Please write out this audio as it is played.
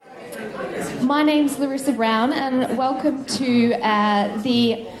My name's Larissa Brown, and welcome to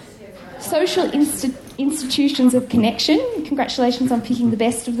the Social Institutions of Connection. Congratulations on picking the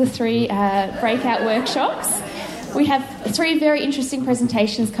best of the three breakout workshops. We have three very interesting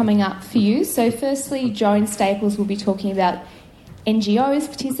presentations coming up for you. So firstly, Joan Staples will be talking about NGOs,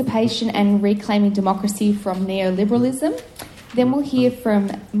 participation and reclaiming democracy from neoliberalism. Then we'll hear from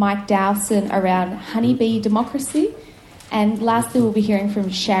Mike Dowson around honeybee democracy. And lastly, we'll be hearing from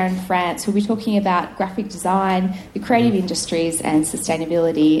Sharon France, who'll be talking about graphic design, the creative industries and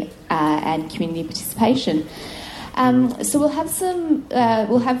sustainability and community participation. So we'll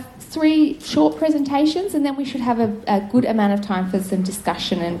have three short presentations, and then we should have a good amount of time for some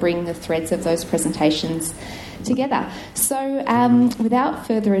discussion and bring the threads of those presentations together. So without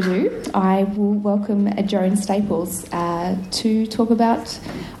further ado, I will welcome Joan Staples to talk about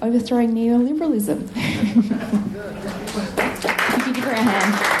overthrowing neoliberalism. If you give her a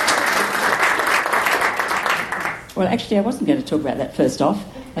hand. Well, actually, I wasn't going to talk about that first off.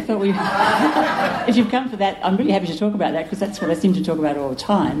 I thought if you've come for that, I'm really happy to talk about that because that's what I seem to talk about all the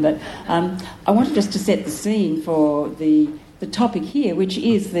time. But I wanted just to set the scene for the topic here, which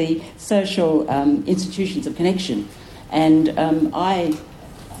is the social institutions of connection. And I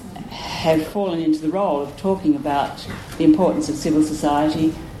have fallen into the role of talking about the importance of civil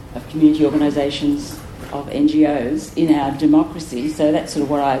society, of community organisations, of NGOs in our democracy. So that's sort of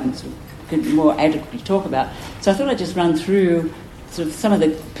what I could more adequately talk about. So I thought I'd just run through sort of some of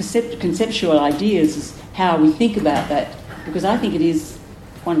the conceptual ideas as how we think about that, because I think it is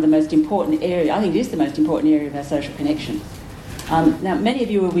one of the most important areas. I think it is the most important area of our social connection. Now, many of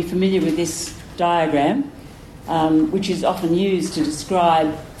you will be familiar with this diagram, which is often used to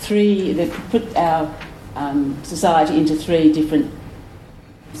describe put our society into three different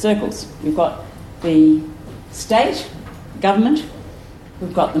circles. We've got the state, government,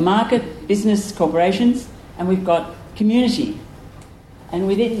 we've got the market, business, corporations, and we've got community. And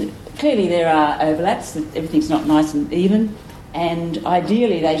clearly there are overlaps, everything's not nice and even, and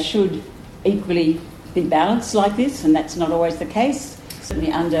ideally they should equally be balanced like this, and that's not always the case.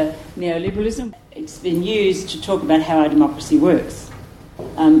 Certainly under neoliberalism, it's been used to talk about how our democracy works.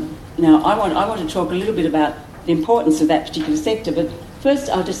 Now, I want to talk a little bit about the importance of that particular sector, but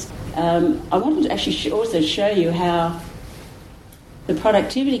first I wanted to actually also show you how the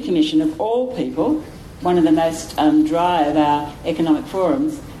Productivity Commission of all people, one of the most dry of our economic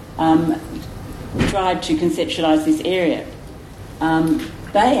forums, tried to conceptualise this area.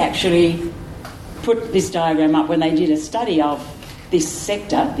 They actually put this diagram up when they did a study of this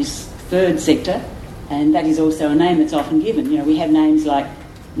sector, this third sector, and that is also a name that's often given. You know, we have names like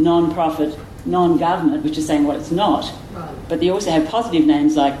non-profit, non-government, which is saying what it's not, but they also have positive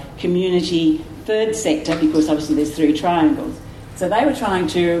names like community, third sector, because obviously there's three triangles. So they were trying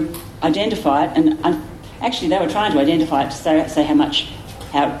to identify it, and actually they were trying to identify it to say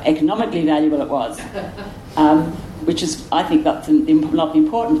how economically valuable it was, which is, I think, not the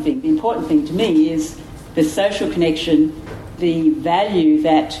important thing. The important thing to me is the social connection, the value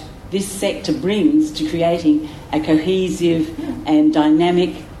that this sector brings to creating a cohesive and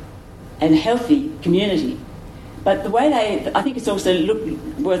dynamic and healthy community. But the way I think it's also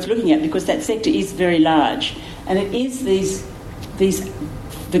worth looking at, because that sector is very large, and it is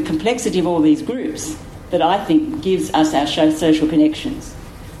the complexity of all these groups that I think gives us our social connections.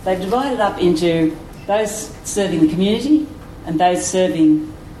 They've divided up into those serving the community and those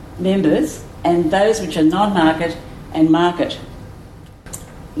serving members, and those which are non-market and market.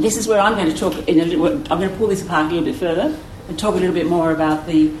 This is where I'm going to talk I'm going to pull this apart a little bit further and talk a little bit more about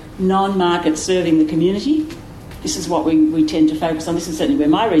the non-market serving the community. This is what we tend to focus on. This is certainly where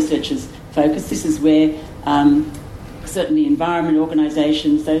my research is focused. This is where certainly environment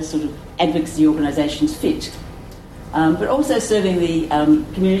organisations, those sort of advocacy organisations fit. But also serving the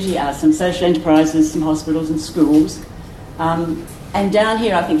community are some social enterprises, some hospitals and schools. And down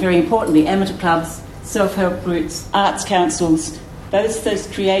here, I think very importantly, amateur clubs, self-help groups, arts councils, those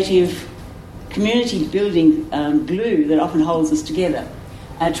creative community-building glue that often holds us together.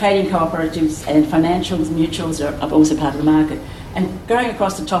 Trading cooperatives and financials, mutuals are also part of the market. And going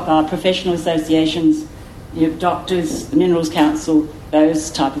across the top are professional associations, doctors, the Minerals Council,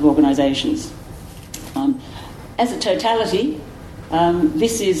 those type of organisations. As a totality,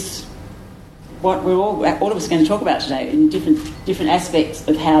 this is what we're all of us are going to talk about today in different aspects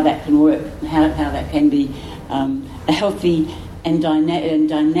of how that can work, and how that can be a healthy and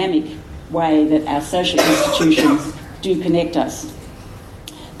dynamic way that our social institutions do connect us.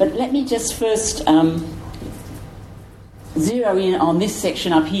 But let me just first zero in on this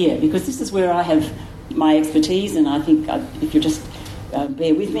section up here, because this is where I have my expertise, and I think if you're just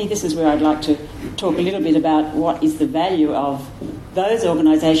bear with me. This is where I'd like to talk a little bit about what is the value of those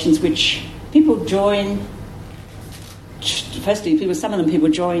organisations which people join. Firstly, some of them people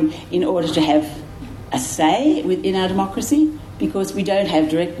join in order to have a say within our democracy, because we don't have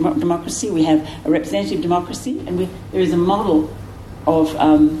direct democracy, we have a representative democracy, and there is a model of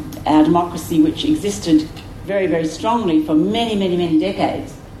our democracy which existed very, very strongly for many, many, many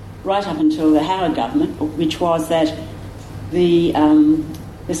decades, right up until the Howard government, which was that the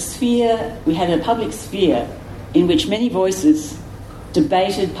sphere, we had a public sphere in which many voices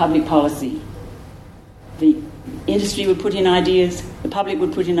debated public policy. The industry would put in ideas, the public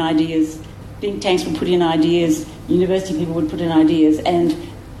would put in ideas, think tanks would put in ideas, university people would put in ideas, and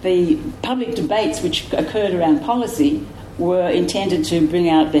the public debates which occurred around policy were intended to bring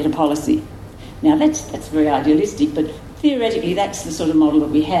out better policy. Now that's very idealistic, but theoretically that's the sort of model that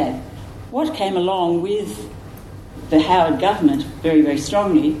we had. What came along with the Howard government very, very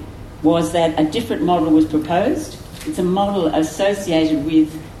strongly was that a different model was proposed. It's a model associated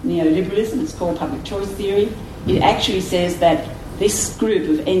with neoliberalism. It's called public choice theory. It actually says that this group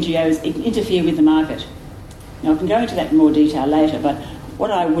of NGOs interfere with the market. Now, I can go into that in more detail later, but what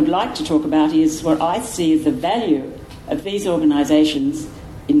I would like to talk about is what I see as the value of these organisations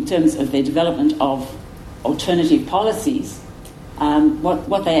in terms of their development of alternative policies,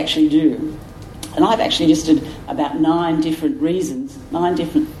 what they actually do. And I've actually listed about 9 different reasons, 9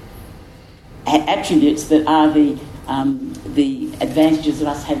 different attributes that are the advantages of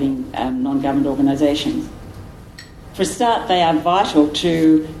us having non-government organisations. For a start, they are vital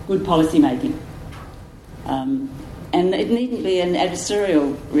to good policy making. And it needn't be an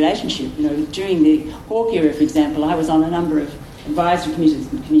adversarial relationship. During the Hawke era, for example, I was on a number of advisory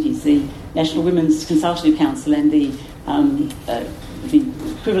committees, the National Women's Consultative Council and the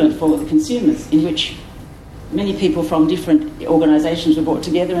equivalent for the consumers, in which many people from different organisations were brought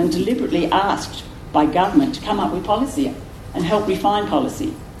together and deliberately asked by government to come up with policy and help refine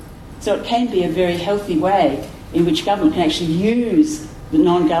policy. So it can be a very healthy way in which government can actually use the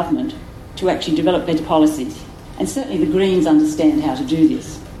non-government to actually develop better policies. And certainly the Greens understand how to do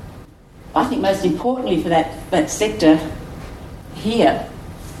this. I think most importantly for that sector here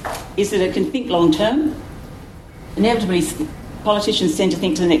is that it can think long term. Inevitably, politicians tend to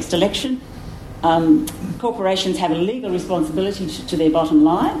think to the next election. Corporations have a legal responsibility to their bottom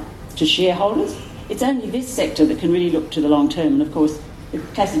line, to shareholders. It's only this sector that can really look to the long term. And of course, the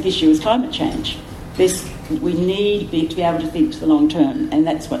classic issue is climate change. We need to be able to think to the long term, and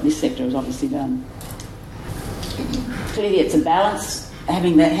that's what this sector has obviously done. Clearly, it's a balance.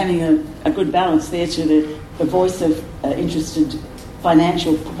 Having a good balance there to the voice of interested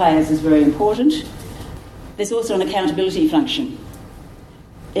financial players is very important. There's also an accountability function.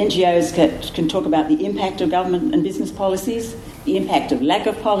 NGOs can talk about the impact of government and business policies, the impact of lack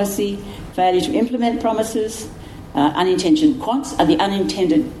of policy, failure to implement promises, the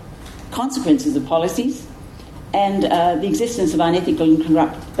unintended consequences of policies, and the existence of unethical and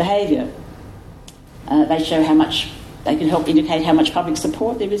corrupt behaviour. They show they can help indicate how much public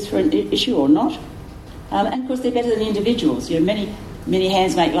support there is for an issue or not. And of course, they're better than individuals. Many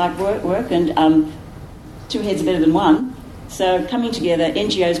hands make light work, and 2 heads are better than one. So coming together,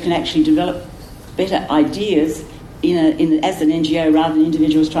 NGOs can actually develop better ideas as an NGO rather than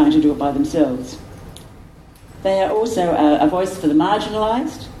individuals trying to do it by themselves. They are also a voice for the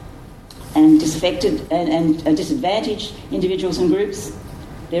marginalised and disaffected and disadvantaged individuals and groups.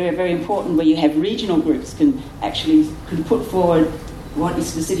 They're very important where you have regional groups can put forward what is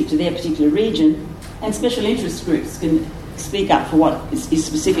specific to their particular region, and special interest groups can speak up for what is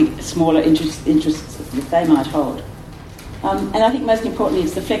specific smaller interests that they might hold. And I think most importantly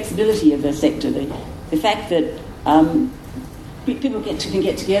it's the flexibility of the sector, the fact that people can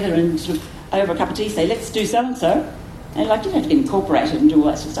get together and sort of over a cup of tea say, let's do so-and-so, and you don't have to get incorporated and do all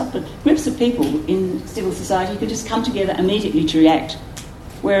that sort of stuff, but groups of people in civil society can just come together immediately to react,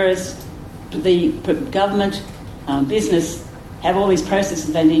 whereas the government, business have all these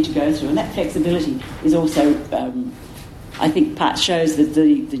processes they need to go through, and that flexibility is also, I think, shows that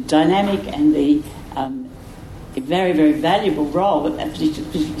the dynamic and the very, very valuable role that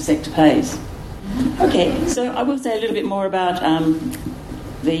particular sector plays. Okay, so I will say a little bit more about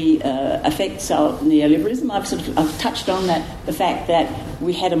the effects of neoliberalism. I've touched on the fact that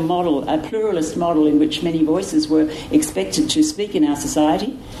we had a pluralist model in which many voices were expected to speak in our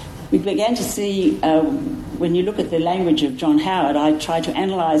society. We began to see, when you look at the language of John Howard, I tried to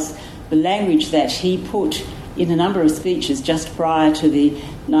analyse the language that he put in a number of speeches just prior to the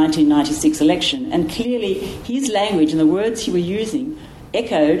 1996 election. And clearly his language and the words he was using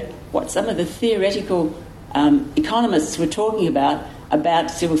echoed what some of the theoretical economists were talking about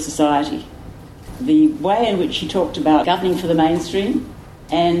about civil society. The way in which he talked about governing for the mainstream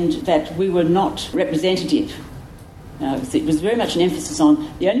and that we were not representative. It was very much an emphasis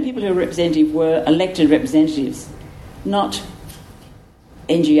on the only people who were representative were elected representatives, not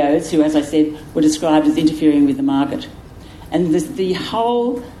NGOs who, as I said, were described as interfering with the market. And the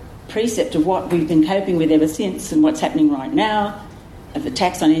whole precept of what we've been coping with ever since and what's happening right now, of the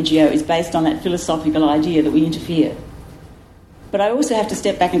tax on NGO, is based on that philosophical idea that we interfere. But I also have to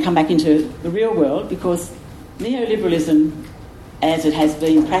step back and come back into the real world, because neoliberalism, as it has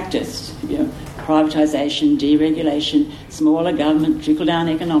been practiced, privatisation, deregulation, smaller government, trickle-down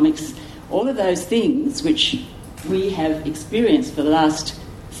economics, all of those things which we have experienced for the last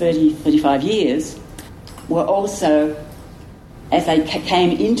 30, 35 years, were also, as they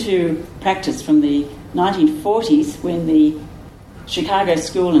came into practice from the 1940s, when the Chicago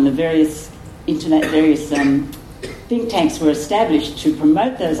School and the various think tanks were established to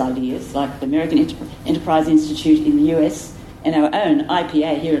promote those ideas, like the American Enterprise Institute in the US and our own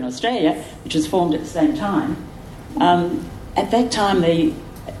IPA here in Australia, which was formed at the same time. At that time, the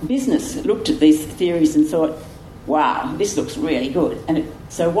business looked at these theories and thought, wow, this looks really good.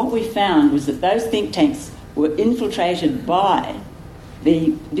 So what we found was that those think tanks were infiltrated by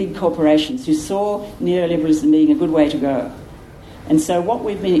the big corporations who saw neoliberalism being a good way to go. And so what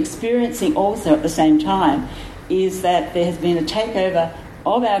we've been experiencing also at the same time is that there has been a takeover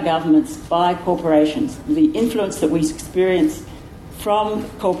of our governments by corporations. The influence that we experience from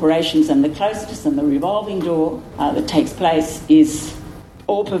corporations and the closeness and the revolving door that takes place is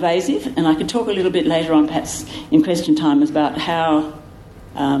all-pervasive, and I could talk a little bit later on, perhaps in question time, about how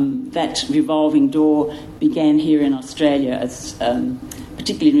that revolving door began here in Australia, as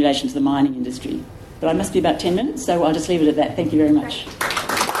particularly in relation to the mining industry. But I must be about 10 minutes, so I'll just leave it at that. Thank you very much.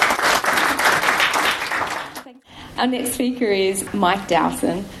 Our next speaker is Mike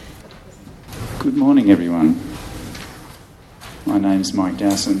Dowson. Good morning, everyone. My name's Mike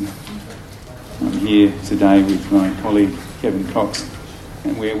Dowson. I'm here today with my colleague Kevin Cox,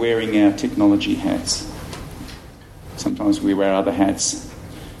 and we're wearing our technology hats. Sometimes we wear other hats,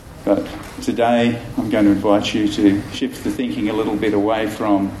 but today I'm going to invite you to shift the thinking a little bit away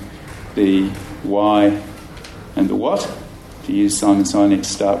from the why and the what, to use Simon Sinek's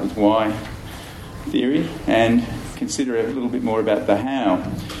start with why theory, and consider a little bit more about the how.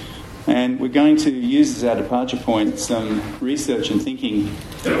 And we're going to use as our departure point some research and thinking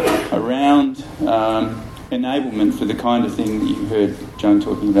around enablement for the kind of thing that you heard Joan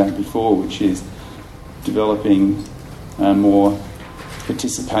talking about before, which is developing a more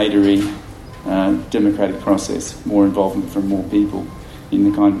participatory democratic process, more involvement from more people in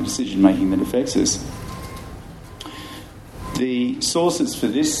the kind of decision-making that affects us. The sources for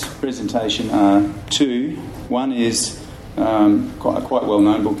this presentation are two. One is a quite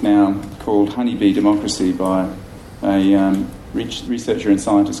well-known book now called Honeybee Democracy by a researcher and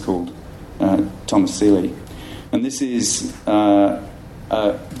scientist called Thomas Seeley. And this is the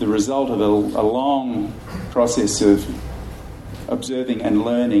result of a long process of observing and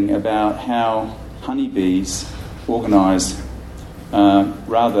learning about how honeybees organise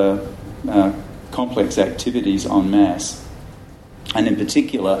rather complex activities en masse. And in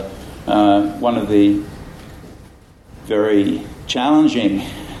particular, one of the very challenging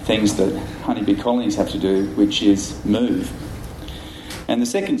things that honeybee colonies have to do, which is move. And the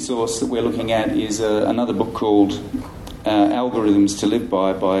second source that we're looking at is another book called Algorithms to Live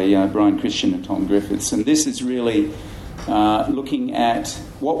By Brian Christian and Tom Griffiths. And this is really looking at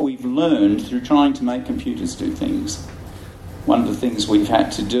what we've learned through trying to make computers do things. One of the things we've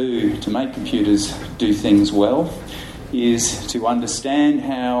had to do to make computers do things well is to understand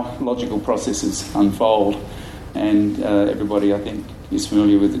how logical processes unfold. And everybody, I think, is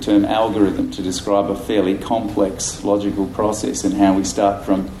familiar with the term algorithm to describe a fairly complex logical process and how we start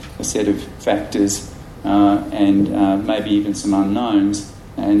from a set of factors and maybe even some unknowns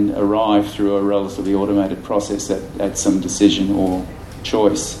and arrive through a relatively automated process at some decision or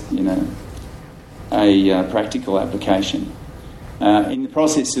choice, a practical application. In the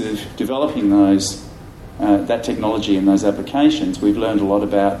process of developing that technology and those applications, we've learned a lot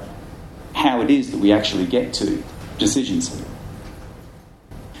about how it is that we actually get to decisions.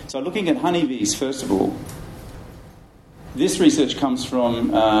 So looking at honeybees, first of all, this research comes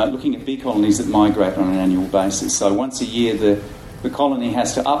from looking at bee colonies that migrate on an annual basis. So once a year, the colony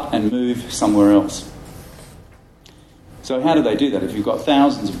has to up and move somewhere else. So how do they do that? If you've got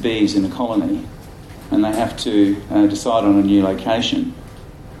thousands of bees in a colony and they have to decide on a new location,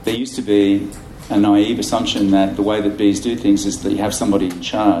 there used to be a naive assumption that the way that bees do things is that you have somebody in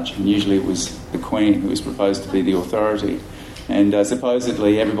charge, and usually it was the queen who was proposed to be the authority. And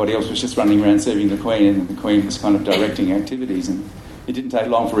supposedly everybody else was just running around serving the Queen, and the Queen was kind of directing activities. And it didn't take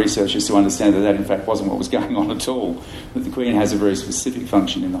long for researchers to understand that in fact wasn't what was going on at all. That the Queen has a very specific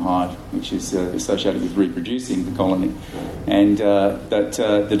function in the hive, which is associated with reproducing the colony, and that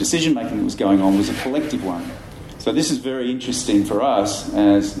the decision-making that was going on was a collective one. So this is very interesting for us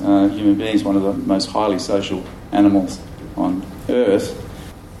as human beings, one of the most highly social animals on Earth,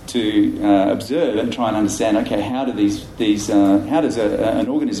 to observe and try and understand, okay, how do how does an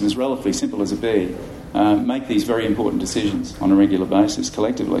organism as relatively simple as a bee make these very important decisions on a regular basis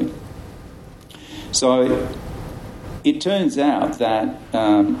collectively? So it turns out that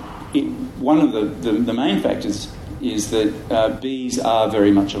one of the main factors is that bees are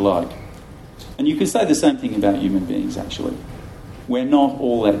very much alike. And you could say the same thing about human beings, actually. We're not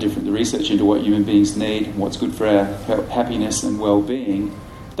all that different. The research into what human beings need and what's good for our happiness and well-being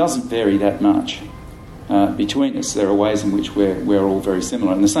doesn't vary that much between us. There are ways in which we're all very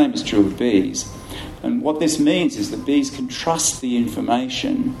similar, and the same is true of bees. And what this means is that bees can trust the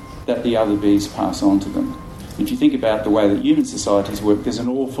information that the other bees pass on to them. If you think about the way that human societies work, there's an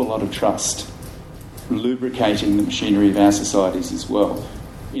awful lot of trust lubricating the machinery of our societies as well.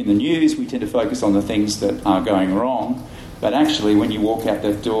 In the news, we tend to focus on the things that are going wrong, but actually when you walk out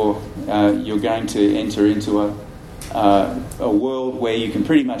that door, you're going to enter into a world where you can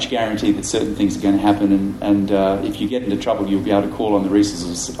pretty much guarantee that certain things are going to happen, and if you get into trouble, you'll be able to call on the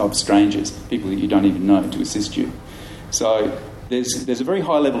resources of strangers, people that you don't even know, to assist you. So there's a very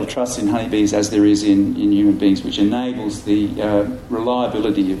high level of trust in honeybees, as there is in human beings, which enables the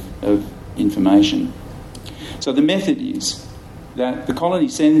reliability of information. So the method is that the colony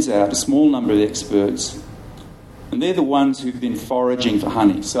sends out a small number of experts, and they're the ones who've been foraging for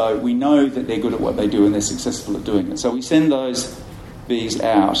honey. So we know that they're good at what they do and they're successful at doing it. So we send those bees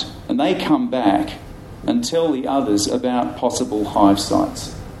out, and they come back and tell the others about possible hive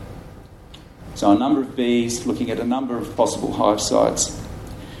sites. So a number of bees looking at a number of possible hive sites.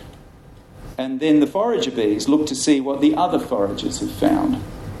 And then the forager bees look to see what the other foragers have found.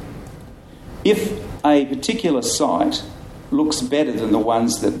 If a particular site looks better than the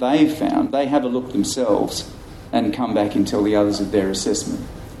ones that they've found, they have a look themselves and come back and tell the others of their assessment.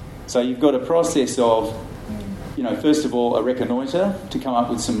 So you've got a process of, first of all, a reconnoitre to come up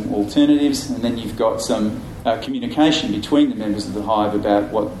with some alternatives, and then you've got some communication between the members of the hive about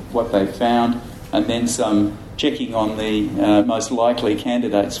what they've found, and then some checking on the most likely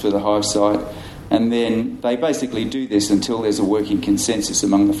candidates for the hive site, and then they basically do this until there's a working consensus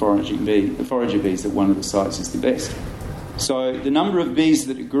among the forager bees that one of the sites is the best. So the number of bees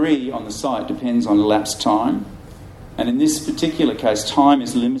that agree on the site depends on elapsed time, and in this particular case, time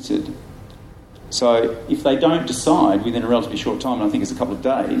is limited. So if they don't decide within a relatively short time, and I think it's a couple of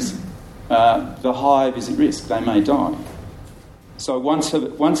days, the hive is at risk. They may die. So once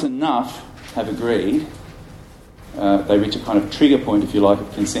enough have agreed, they reach a kind of trigger point, if you like,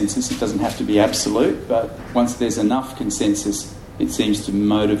 of consensus. It doesn't have to be absolute, but once there's enough consensus, it seems to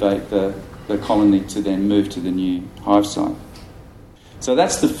motivate the colony to then move to the new hive site. So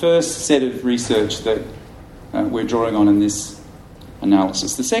that's the first set of research that we're drawing on in this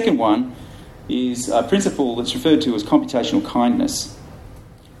analysis. The second one is a principle that's referred to as computational kindness,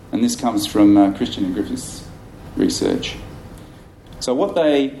 and this comes from Christian and Griffiths' research. So what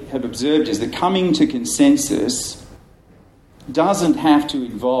they have observed is that coming to consensus doesn't have to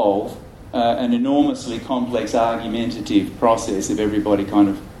involve an enormously complex argumentative process of everybody kind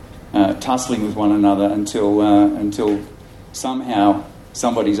of tussling with one another until somehow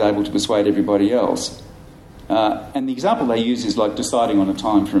somebody's able to persuade everybody else. And the example they use is like deciding on a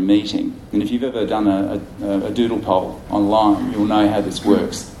time for a meeting. And if you've ever done a doodle poll online, you'll know how this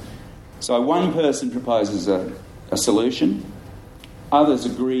works. So one person proposes a solution. Others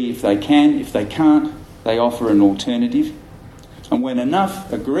agree if they can. If they can't, they offer an alternative. And when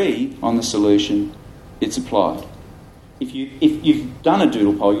enough agree on the solution, it's applied. If you've done a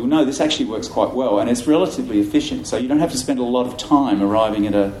doodle poll, you'll know this actually works quite well, and it's relatively efficient, so you don't have to spend a lot of time arriving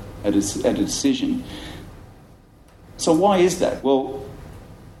at a decision. So why is that? Well,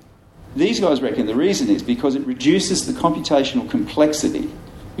 these guys reckon the reason is because it reduces the computational complexity,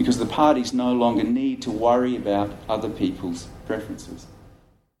 because the parties no longer need to worry about other people's preferences.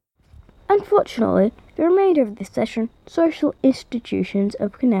 Unfortunately, the remainder of this session, Social Institutions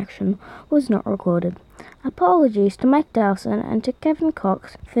of Connection, was not recorded. Apologies to Mike Dowson and to Kevin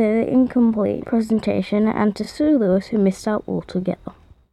Cox for the incomplete presentation, and to Sue Lewis, who missed out altogether.